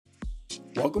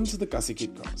Welcome to the Kasi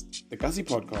Kidcast, the Kasi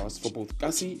podcast for both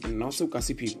Kasi and not so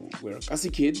Kasi people, where a Kasi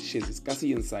kid shares his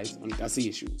Kasi insights on Kasi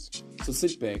issues. So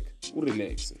sit back,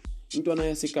 relax, intwana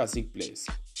yase Kasi place.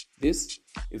 This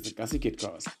is the Kasi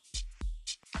Kidcast.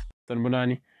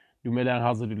 Sanibonani, dumelang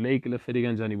hazudulekile fedi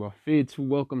kanjani bafethu.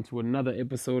 Welcome to another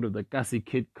episode of the Kasi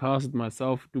Kidcast.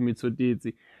 Myself,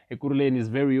 Dumi Ekuruleni's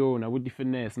very own. I would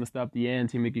finesse, Mr. Up the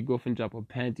ante, make you go and drop her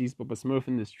panties, Papa Smurf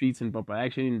in the streets and Papa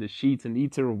Action in the sheets, an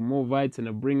eater of more vites and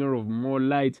a bringer of more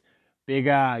light.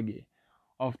 Begage.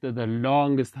 After the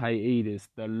longest hiatus,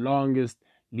 the longest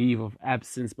leave of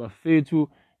absence, bafethu,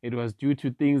 it was due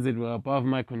to things that were above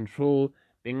my control.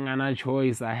 Being a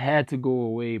choice, I had to go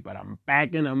away, but I'm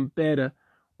back and I'm better.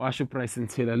 Wash your price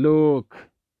until look.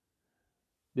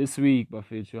 This week,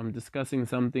 bafethu, I'm discussing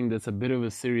something that's a bit of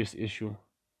a serious issue.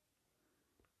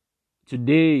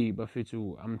 Today,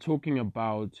 bafethu, I'm talking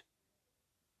about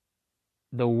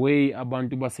the way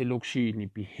abantu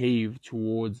baselokishini behave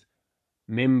towards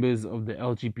members of the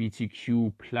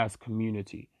LGBTQ plus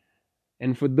community.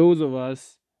 And for those of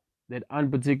us that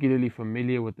aren't particularly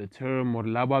familiar with the term, or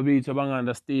laba bethu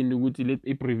abangaunderstand ukuthi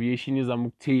le abbreviation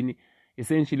izamukuthini,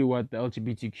 essentially what the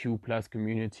LGBTQ plus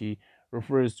community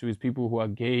refers to is people who are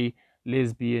gay,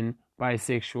 lesbian,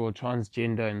 bisexual,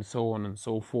 transgender, and so on and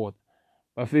so forth.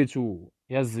 Bafethu,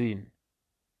 yazini,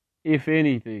 if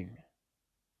anything,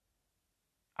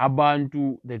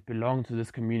 abantu that belong to this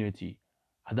community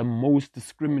are the most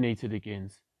discriminated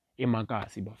against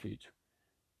emakasi bafethu.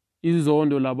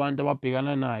 Izondo labantu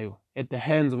ababhekana nayo at the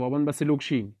hands of abantu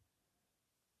baselokishini.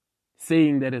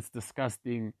 Saying that it's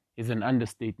disgusting is an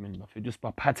understatement bafethu. Just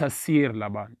baphatha sir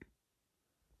labantu.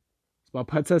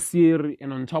 Baphatha sir,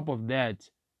 and on top of that,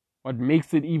 what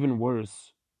makes it even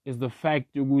worse is the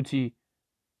fact ukuthi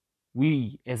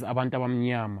we as abantu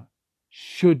abamnyama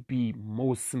should be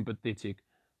most sympathetic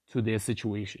to their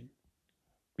situation.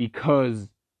 Because,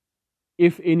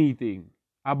 if anything,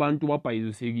 abantu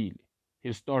bapayizusekile,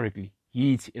 historically,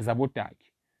 yithi as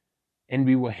abotaki. And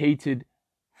we were hated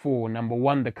for, number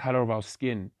one, the color of our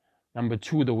skin, number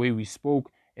two, the way we spoke,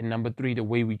 and number three, the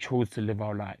way we chose to live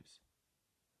our lives.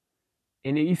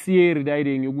 And isiyeri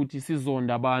dayideng ukuthi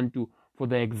sizonda abantu for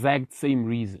the exact same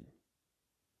reason.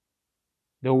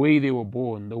 The way they were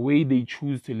born, the way they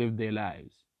choose to live their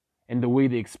lives, and the way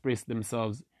they express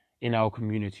themselves in our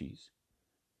communities.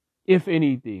 If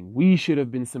anything, we should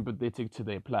have been sympathetic to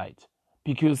their plight.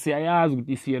 Because siyayazi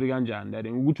ukuthi siyeri kanjani that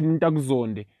ukuthi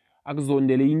umuntu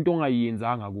akuzondele into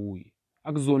ongayenzanga kuye.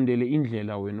 Akuzondele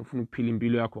indlela wena ufuna ukuphila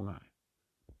impilo yakho ngayo.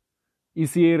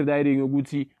 Isiyeri dayideng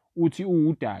ukuthi uthi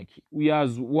uudaki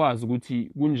wazi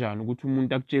ukuthi kunjani ukuthi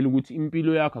umuntu akutshela ukuthi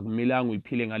impilo yakho akumelanga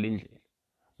uyiphile ngale ndlela.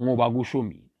 Ngoba kusho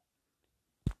mina.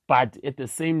 But at the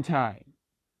same time,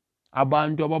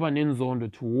 abantu ababa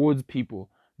nenzondo towards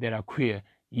people that are queer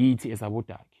yithi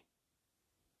esabodaki.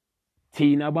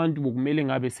 Thina abantu bokumele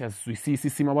ngabe siyazwisisa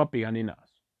isimo ababhekane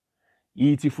naso.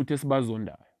 Yithi futhi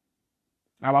esibazondayo.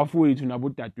 Abafowethu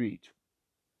nabodadewethu.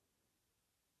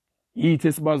 Yithi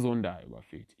esibazondayo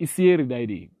bafethu. Isiyeri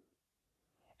dayideng.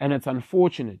 And it's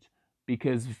unfortunate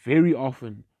because very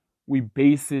often we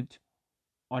base it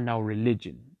on our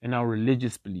religion and our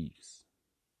religious beliefs.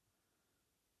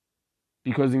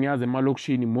 Because in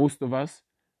Yazemalokshini, most of us,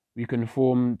 we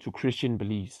conform to Christian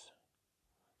beliefs.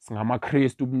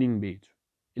 Singamakrestu buningi bethu,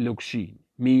 elokshini,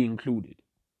 me included.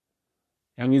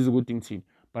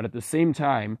 But at the same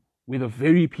time, we're the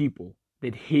very people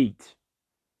that hate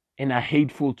and are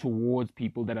hateful towards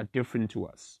people that are different to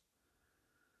us.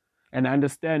 And I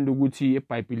understand ukuthi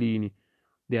eBhayibhelini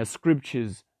there are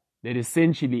scriptures that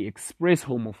essentially express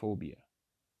homophobia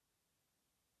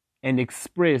and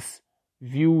express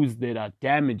views that are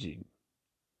damaging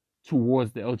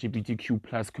towards the LGBTQ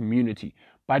plus community.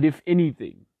 But if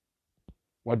anything,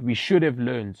 what we should have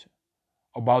learned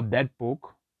about that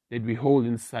book that we hold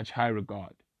in such high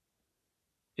regard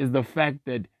is the fact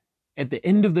that at the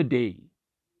end of the day,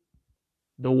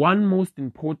 the one most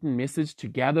important message to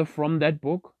gather from that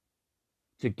book,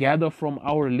 to gather from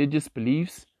our religious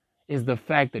beliefs, is the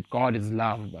fact that God is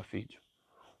love, bafethu.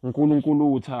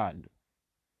 uNkulunkulu uthando.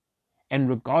 And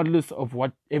regardless of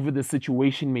whatever the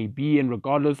situation may be, and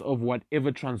regardless of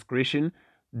whatever transgression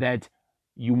that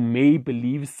you may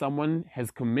believe someone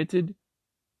has committed,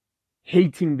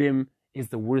 hating them is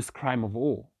the worst crime of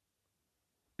all.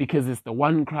 Because it's the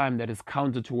one crime that is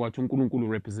counter to what uNkulunkulu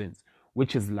represents,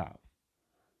 which is love.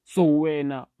 So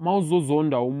wena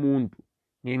mawuzozonda umuntu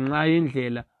ngenxa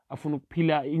yendlela afuna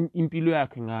ukuphila impilo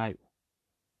yakhe ngayo,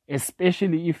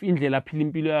 especially if indlela aphila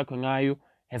impilo yakhe ngayo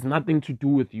has nothing to do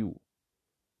with you,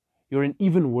 you're an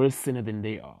even worse sinner than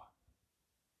they are.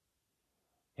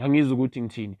 Yangizwa ukuthi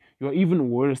ngithini? You're even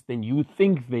worse than you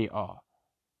think they are.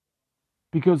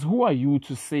 Because who are you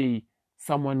to say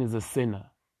someone is a sinner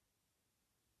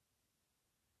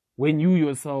when you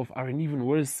yourself are an even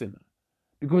worse sinner?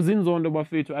 Because inzondo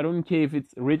bafethu, I don't care if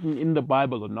it's written in the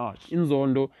Bible or not.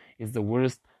 Inzondo is the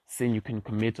worst sin you can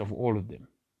commit of all of them.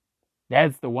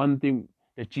 That's the one thing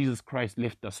that Jesus Christ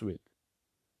left us with.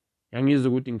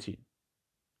 Yangizwa ukuthi ngithini?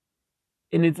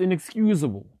 And it's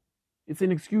inexcusable. It's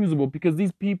inexcusable because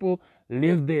these people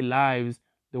live their lives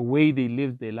the way they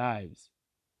live their lives.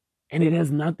 And it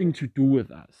has nothing to do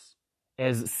with us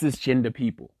as cisgender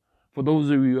people. For those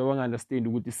of you who don't understand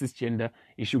what the cisgender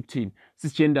is,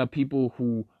 cisgender are people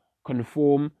who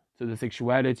conform to the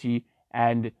sexuality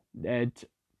and that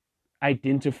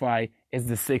identify as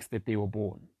the sex that they were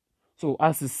born. So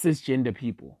us as cisgender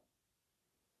people,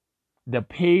 the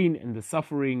pain and the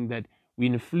suffering that we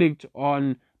inflict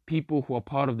on people who are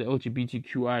part of the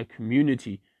LGBTQI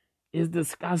community is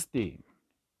disgusting.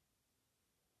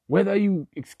 Whether you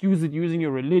excuse it using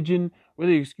your religion,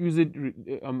 whether you excuse it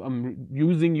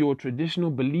using your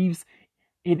traditional beliefs,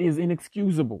 it is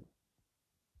inexcusable.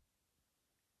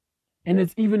 And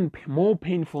it's even more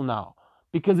painful now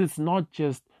because it's not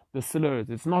just the slurs,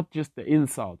 it's not just the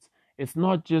insults, it's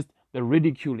not just the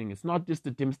ridiculing, it's not just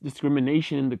the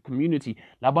discrimination in the community.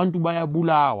 Labantu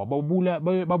bayabulawa,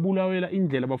 babulawela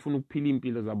indlela bafuna ukuphila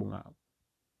impilo zabo ngawo.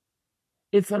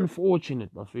 It's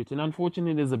unfortunate, bafethu, and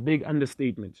unfortunate is a big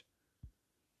understatement.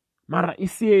 Mara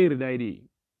isiyeri dayidi.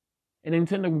 And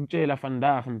ngithanda ukukutshela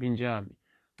vandag mpinje yami.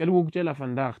 Ngicela ukukutshela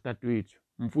vandag dadwethu,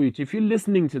 mfowethu, if you're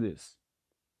listening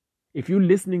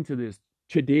to this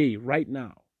today, right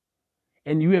now,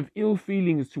 and you have ill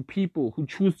feelings to people who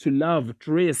choose to love,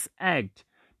 dress, act,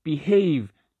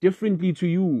 behave differently to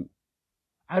you,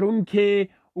 I don't care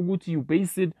ukuthi you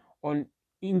base it on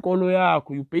inkolo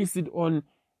yakho, you base it on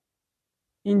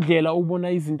indlela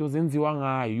ubona izinto zenziwa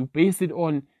ngayo, you base it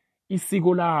on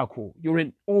isiko lakho, you're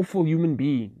an awful human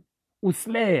being.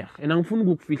 Usleh, and angifuni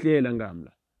ukukufihlela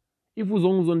ngamla. If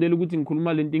uzongizondela ukuthi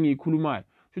ngikhuluma lento engiyikhulumayo,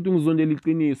 should ungizondela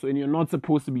iqiniso, and you're not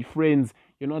supposed to be friends,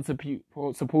 you're not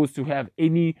supposed to have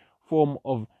any form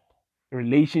of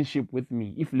relationship with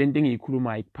me if lento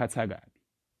engiyikhulumayo ikuphatha kabi.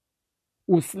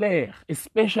 Usleh,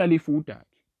 especially for udaki.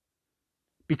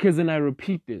 Because, and I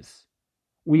repeat this,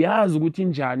 uyazi ukuthi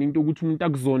njani into ukuthi umuntu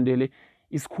akuzondele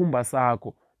isikhumba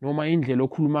sakho noma indlela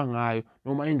okhuluma ngayo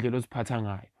noma indlela oziphatha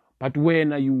ngayo, but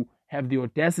wena you have the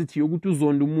audacity yokuthi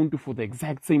uzonde umuntu for the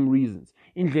exact same reasons,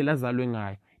 indlela azalwe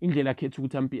ngayo, indlela akhetha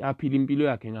ukuthi aphile impilo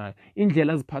yakhe ngayo,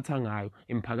 indlela aziphatha ngayo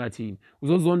emphakathini,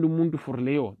 uzozonda umuntu for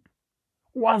leyo nto.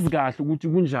 Wazi kahle ukuthi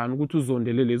kunjani ukuthi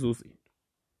uzondele lezo zinto.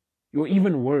 You're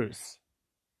even worse.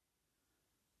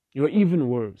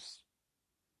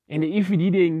 And if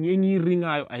idide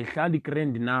engiyiringayo ayihlali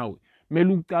grand nawe,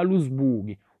 mele uqala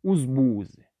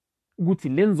uzibuze ukuthi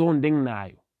lenzondo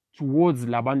enginayo towards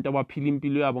labantu abaphila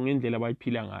impilo yabo ngendlela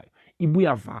abayiphila ngayo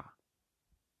ibuya va.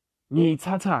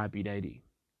 Ngiyithatha phi daddy?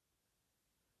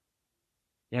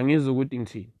 Yangizwa ukuthi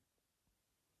ngithini?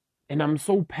 And I'm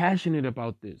so passionate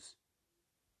about this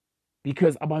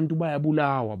because abantu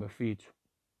bayabulawa bafethu.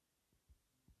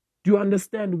 Do you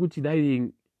understand ukuthi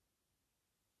daddy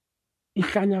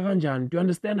ihlanya kanjani? Do you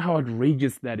understand how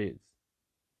outrageous that is?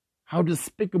 How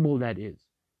despicable that is?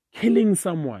 Killing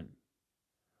someone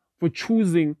for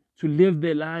choosing to live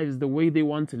their lives the way they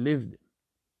want to live them.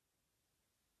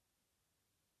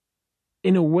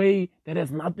 In a way that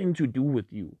has nothing to do with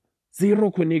you.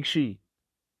 Zero connection.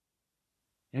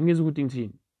 Yangizwa ukuthi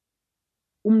ngithini?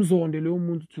 Umzonde leyo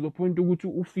muntu to the point ukuthi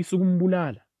ufisa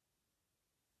ukumbulala.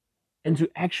 And to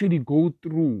actually go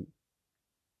through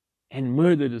and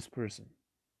murder this person.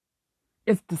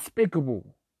 It's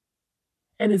despicable.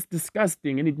 And it's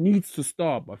disgusting and it needs to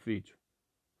stop, bafethu.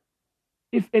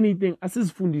 If anything,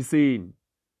 asizifundiseni,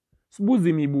 sibuze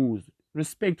imibuzo,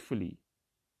 respectfully.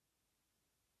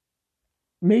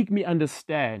 Make me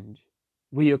understand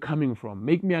where you're coming from.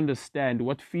 Make me understand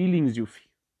what feelings you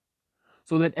feel.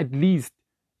 So that at least,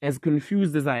 as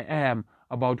confused as I am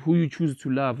about who you choose to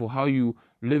love or how you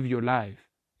live your life,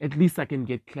 at least I can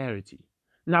get clarity.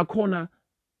 Now, Kona,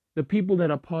 the people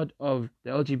that are part of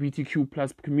the LGBTQ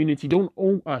plus community don't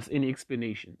owe us any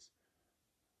explanations.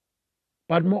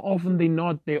 But more often than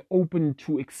not, they're open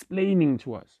to explaining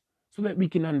to us so that we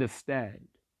can understand.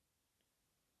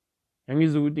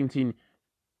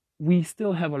 We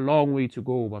still have a long way to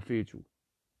go, bafethu.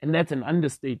 And that's an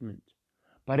understatement.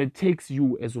 But it takes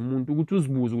you as umuntu ukuthi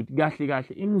uzibuze ukuthi kahle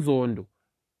kahle inzondo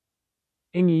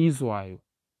engiyizwayo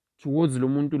towards lo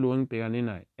muntu lo engibhekane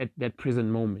naye at that present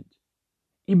moment.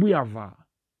 Ibuyava.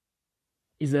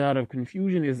 Is it out of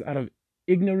confusion? Is it out of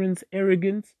ignorance,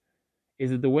 arrogance?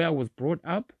 Is it the way I was brought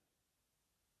up?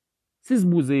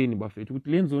 Sizibuzeni bafethu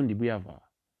ukuthi le nzondo ibuyavala.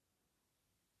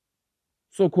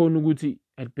 So khona ukuthi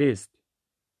at best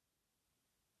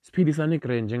siphilisane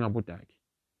grand njengabodaki,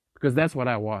 because that's what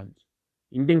I want.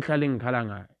 Into engihlale ngikhala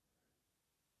ngayo.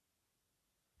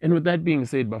 And with that being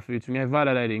said, bafethu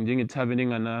ngiyayivala la njenge-tavern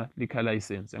engana liquor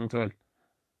license, angithola.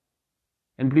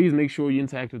 And please make sure you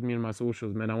interact with me on my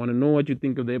socials, man. I want to know what you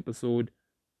think of the episode.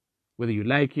 Whether you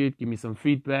like it, give me some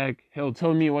feedback. Hell,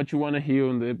 tell me what you want to hear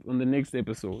on the next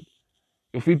episode.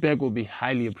 Your feedback will be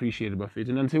highly appreciated, bafethu.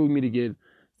 And until we meet again,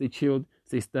 stay chilled,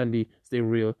 stay standy, stay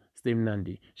real, stay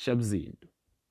mnandi. Shabzindu.